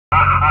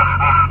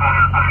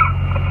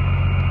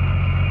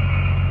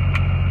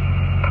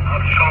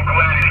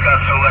got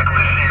select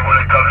receive when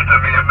it comes to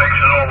me. It makes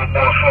it all the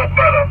more so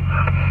better.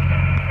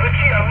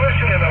 Richie, I'm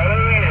listening. I'm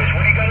all ears.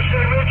 What do you got to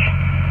say, Rich?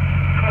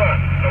 Come on.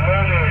 I'm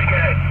all ears,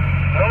 gang.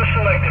 No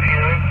selective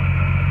hearing.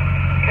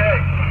 Okay.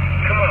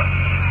 Come on.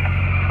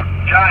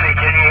 Johnny,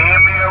 can you hear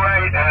me all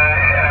right?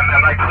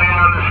 Am I clear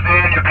on the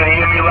stand? You can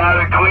hear me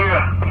loud and clear?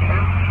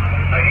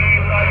 I hear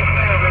you loud and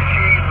clear,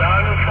 Richie.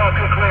 Loud and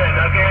fucking clear.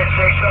 Now go ahead and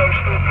say something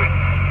stupid.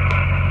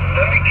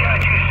 Let me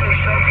catch you say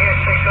something here.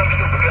 Say something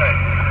stupid. Go ahead.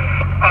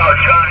 Oh,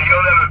 Johnny,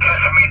 you'll never catch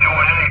me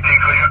doing anything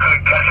because you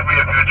couldn't catch me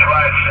if you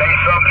try and say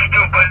something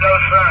stupid. No,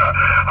 sir.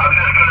 I'm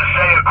just going to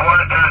say,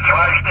 according to the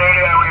tri-state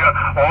area,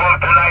 all of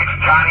tonight's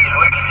Johnny's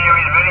Lick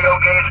Series video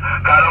games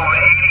got over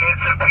 80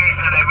 hits apiece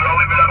and they've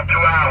only been up 2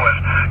 hours.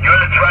 You're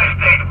the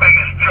tri-state's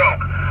biggest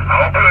joke.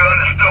 I hope you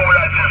understood what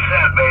I just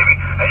said, baby.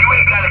 And you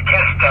ain't got to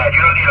catch that.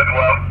 You don't need a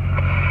glove.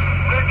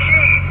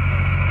 Richie,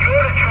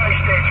 you're the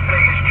tri-state's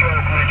biggest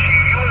joke, Richie.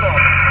 You know.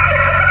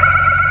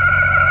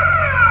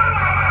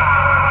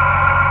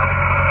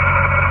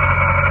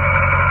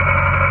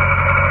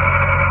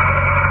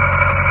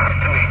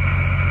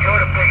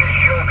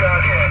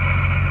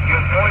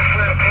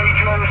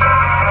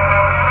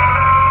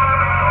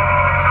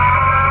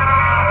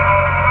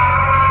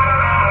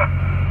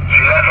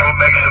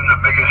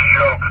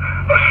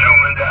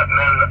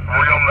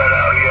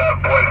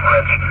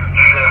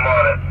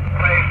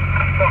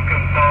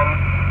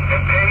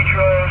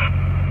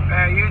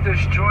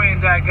 Destroying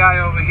that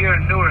guy over here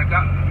in Newark.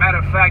 Matter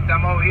of fact,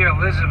 I'm over here,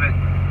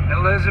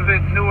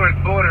 Elizabeth Newark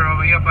border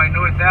over here by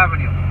North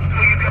Avenue.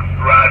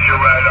 Roger,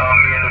 right on.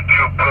 Me and the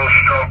Q-Pill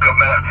stroker,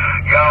 man.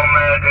 Yo,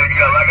 man,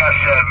 like I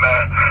said,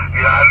 man,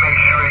 I made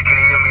sure he could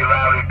hear me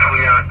loud and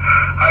clear.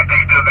 I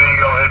think the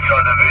video hits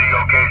on the video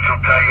gates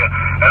will tell you.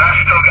 And I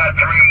still got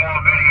 3 more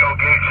video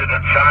gates in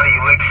the Johnny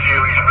Lick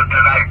series for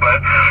tonight, but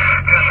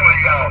just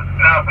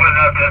not for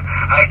nothing,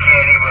 I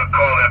can't even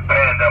call it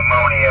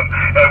pandemonium.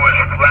 It was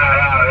flat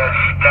out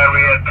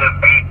hysteria to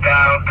beat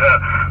down to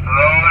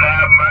Lord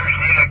have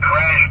mercy, the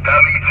crash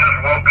dummy just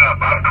woke up.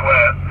 I'm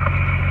clear.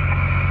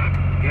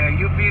 Yeah,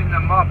 you beating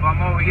them up.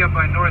 I'm over here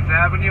by North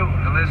Avenue,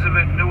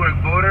 Elizabeth Newark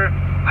border.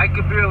 I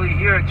could barely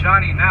hear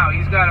Johnny now.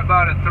 He's got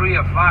about a 3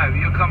 or 5.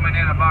 You're coming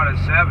in about a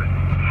 7. Dude,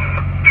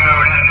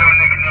 his new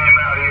nickname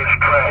out here is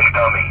Crash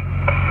Dummy.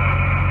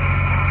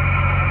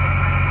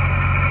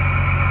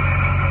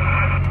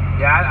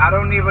 Yeah, I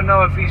don't even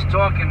know if he's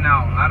talking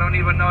now. I don't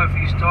even know if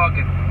he's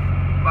talking.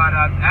 But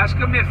ask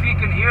him if he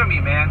can hear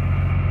me, man.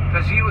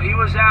 Because he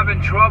was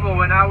having trouble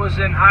when I was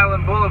in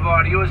Highland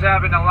Boulevard. He was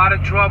having a lot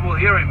of trouble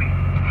hearing me.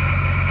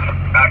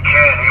 I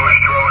can't. He was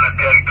throwing a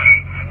dead key.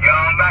 Yo,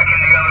 I'm back in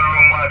the other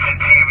room watching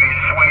TV.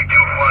 It's way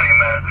too funny,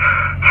 man.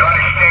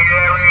 Tri-state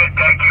area,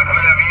 thank you for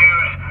the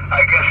views.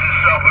 I guess it's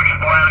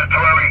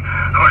self-explanatory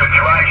who the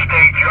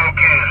tri-state joke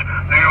is.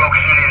 New York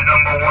City's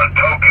 #1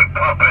 token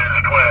puppet is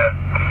clear.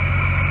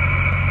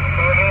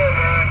 Come here,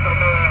 man.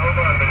 Come on. Hold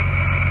on a minute.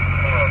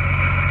 Hold on.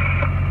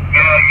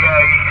 Yeah,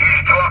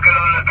 he's talking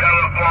on the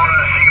telephone and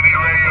the CB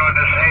radio at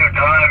the same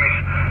time. He's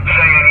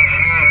saying he's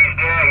here, he's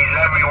there, he's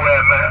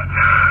everywhere, man.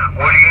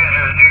 What he is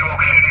New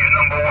York City's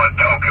 #1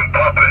 token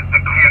puppet, the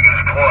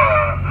Kyrgyz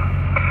Claw.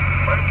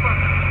 What the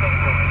fuck is this thing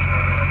doing?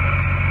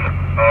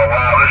 Oh,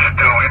 wow, listen,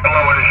 dude, we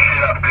blowing this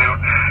shit up, dude.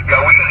 Yo,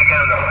 we gotta get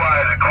him to fry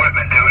his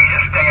equipment, dude. He's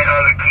just staying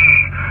on the key,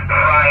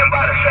 frying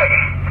by the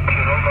second.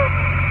 Shit, hold on.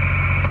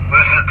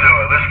 Listen to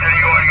it. Listen to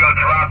the audio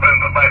dropping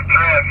by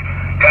track.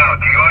 Yo,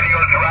 the audio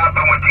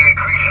dropping with the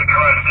increase in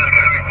crunch. This is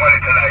gonna be funny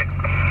tonight.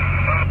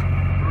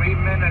 3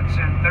 minutes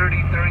and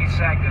 33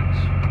 seconds.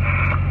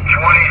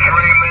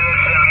 23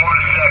 minutes and 1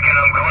 second,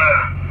 I'm clear.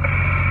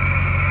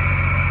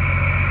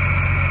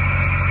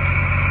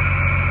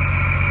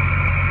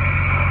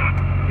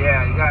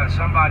 Yeah, you got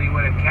somebody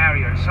with a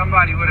carrier.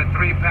 Somebody with a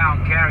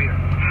 3-pound carrier.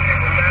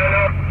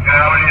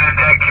 Now we need a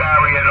dead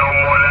carrier no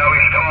more. Now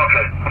he's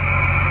talking.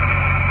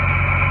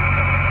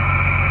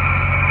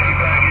 Hey,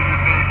 back in your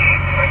bitch.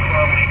 I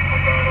promise you,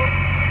 Bernardo.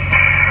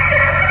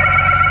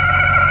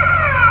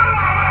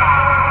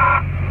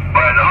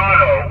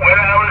 Bernardo? Where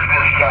the hell is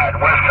this cat?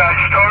 West Side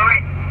Story?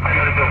 I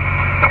gotta go.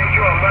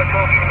 Pedro, I'm not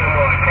talking to you no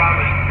more. I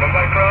promise. Remember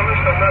I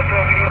promised? I'm not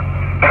talking to you.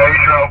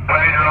 Pedro,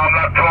 I'm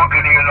not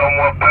talking to you no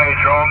more,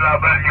 Pedro. I'm not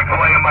letting you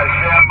play in my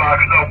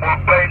sandbox no more,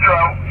 Pedro.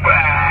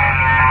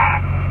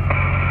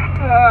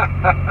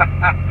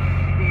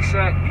 He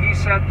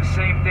said the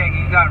same thing.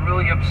 He got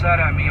really upset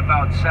at me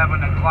about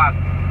 7 o'clock.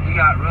 He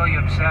got really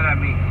upset at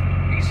me.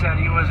 He said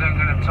he wasn't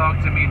going to talk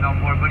to me no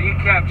more, but he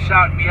kept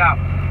shouting me out.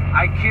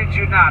 I kid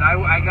you not.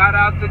 I got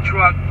out the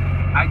truck.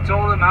 I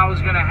told him I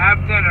was going to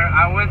have dinner.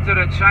 I went to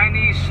the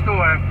Chinese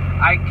store.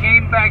 I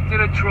came back to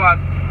the truck.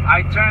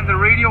 I turned the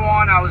radio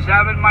on. I was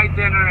having my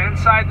dinner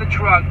inside the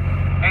truck.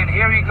 And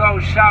here he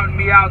goes shouting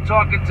me out,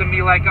 talking to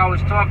me like I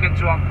was talking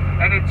to him.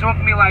 And it took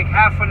me like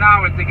half an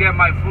hour to get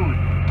my food.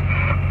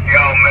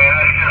 Yo, man,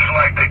 that's just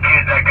like the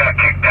kid that got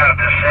kicked out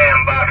the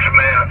sandbox,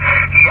 man.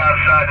 He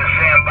outside the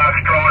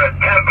sandbox throwing a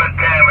temper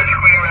tantrum,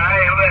 screaming, I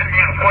ain't letting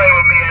you play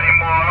with me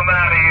anymore. I'm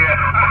out of here.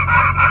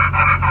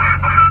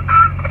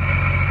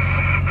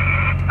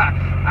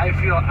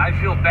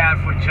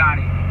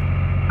 Johnny.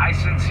 I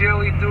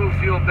sincerely do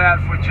feel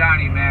bad for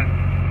Johnny, man.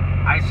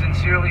 I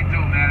sincerely do,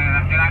 man,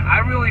 and I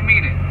really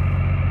mean it.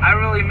 I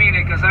really mean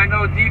it, because I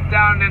know deep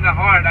down in the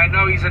heart, I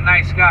know he's a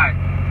nice guy.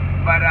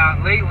 But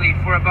lately,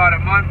 for about a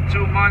month,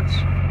 2 months,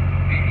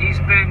 he's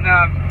been,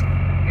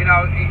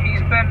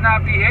 he's been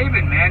not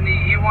behaving, man.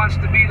 He wants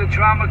to be the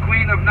drama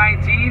queen of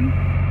 19.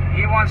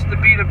 He wants to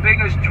be the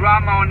biggest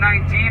drama on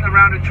 19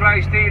 around the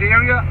tri-state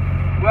area.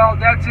 Well,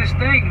 that's his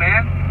thing,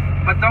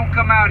 man. But don't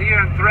come out here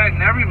and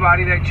threaten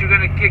everybody that you're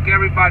going to kick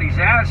everybody's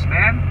ass,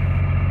 man.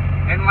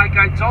 And like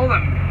I told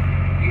him,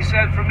 he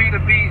said for me to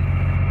be,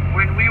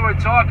 when we were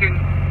talking,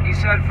 he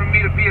said for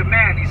me to be a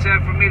man. He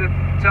said for me to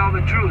tell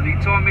the truth. He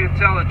told me to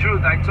tell the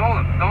truth. I told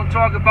him, don't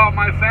talk about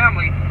my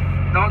family.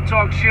 Don't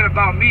talk shit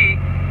about me,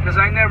 because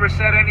I never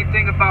said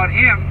anything about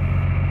him.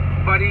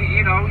 But he,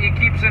 he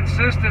keeps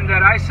insisting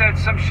that I said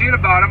some shit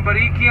about him, but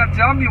he can't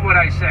tell me what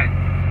I said,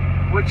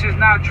 which is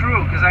not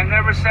true, because I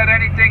never said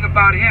anything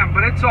about him.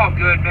 But it's all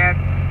good, man.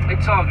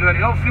 It's all good.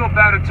 He'll feel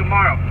better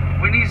tomorrow.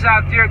 When he's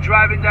out there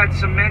driving that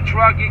cement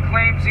truck he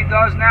claims he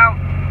does now,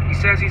 he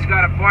says he's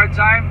got a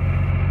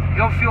part-time,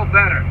 he'll feel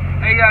better.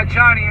 Hey,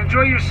 Johnny,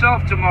 enjoy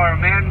yourself tomorrow,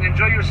 man.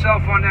 Enjoy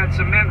yourself on that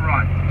cement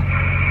run.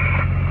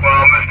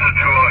 Well, Mr.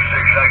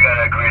 206, I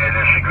gotta agree to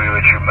disagree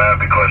with you,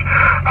 man, because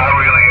I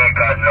really ain't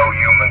got no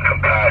human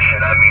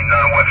compassion. I mean,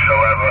 none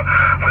whatsoever.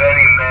 For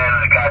any man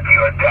that's got the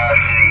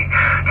audacity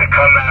to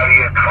come out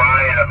here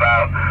crying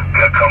about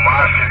the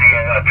commodity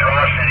and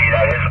atrocity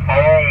that his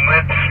own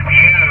lips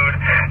spewed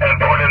and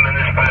put him in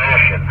this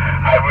position.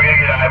 I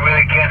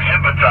really can't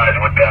sympathize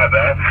with that,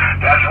 man.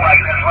 That's like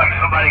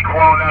somebody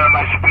calling out of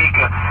my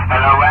speaker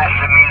and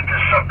harassing me into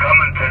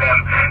succumbing to them,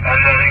 and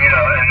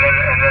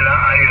then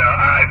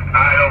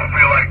I don't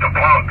feel like the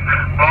punk.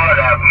 Lord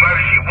have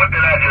mercy. What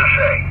did I just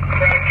say?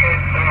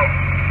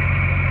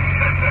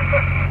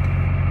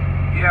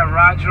 Yeah,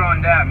 Roger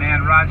on that,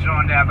 man. Roger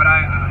on that. But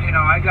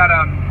I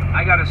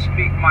gotta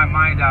speak my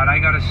mind out. I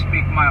gotta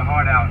speak my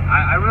heart out.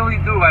 I really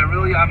do.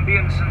 I'm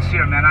being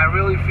sincere, man. I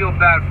really feel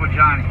bad for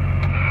Johnny.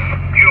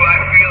 I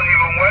feel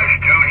even worse,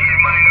 dude. He's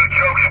my new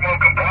choke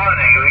smoking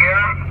partner. You hear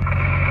him?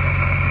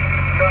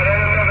 No,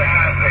 that'll never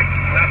happen.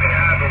 Not gonna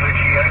happen,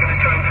 Richie. I'm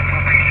gonna turn into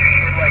a piece of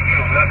shit like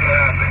you. Not gonna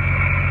happen.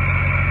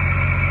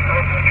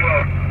 Don't do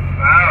drugs.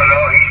 I don't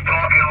know. He's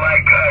talking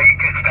like he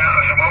gets down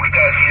and smokes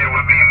that shit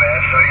with me, man.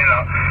 So,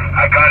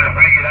 I kind of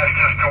figure that's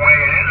just the way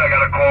it is. I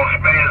gotta call a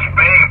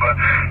spade, but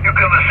you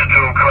can listen to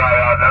him cry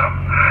out now.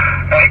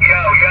 Hey,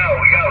 yo,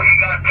 he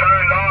got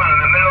turned on in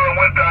the middle of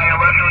winter. I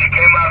allegedly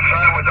came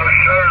outside with no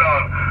shirt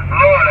on.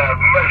 Lord have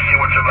mercy,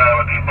 what's the matter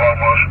with these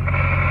bumbles?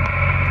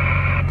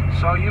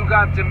 So you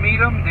got to meet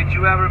him? Did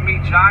you ever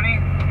meet Johnny?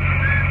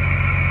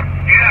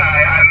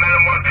 Yeah, I met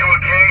him on 2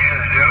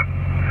 occasions, dude.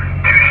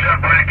 2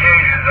 separate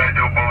occasions, I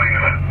do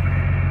believe.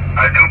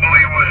 I do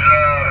believe it was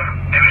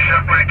 2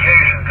 separate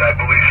occasions, I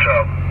believe so.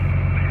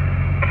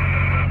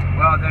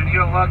 Well, then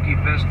you're lucky,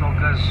 Pistol,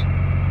 because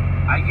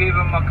I gave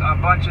him a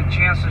bunch of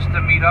chances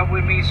to meet up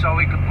with me so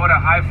we could put a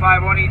high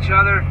five on each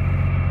other,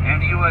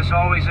 and he was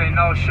always a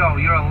no-show.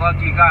 You're a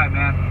lucky guy,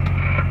 man.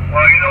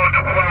 Well, you know what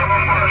the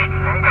problem was?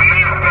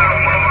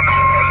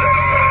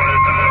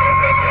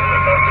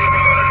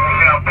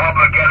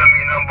 Public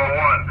enemy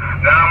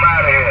 #1. Now I'm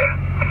out of here.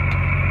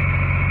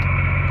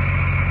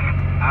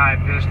 Alright,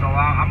 Pistol,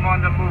 I'm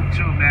on the move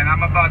too, man.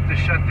 I'm about to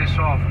shut this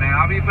off, man.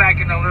 I'll be back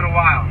in a little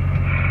while.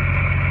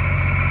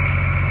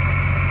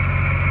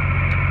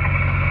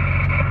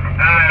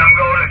 Alright, I'm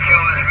going to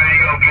kill this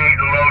video gate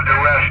and load the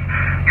rest.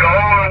 Your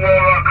home in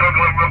Walnut,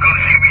 Kirkland, Brooklyn,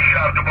 CB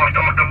Shop, the most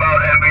talked about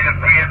and be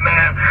defeated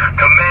man.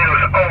 The man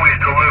who's always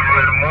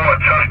delivering more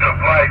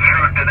justified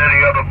truth than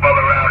any other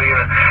brother out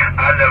here.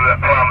 I never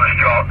promised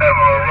y'all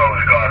ever a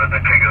rose garden at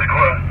the King's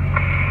Club.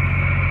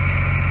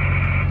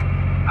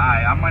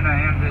 Alright, I'm gonna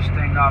end this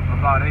thing up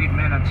about 8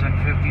 minutes and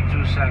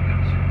 52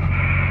 seconds.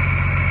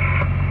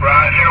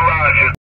 Roger, Roger.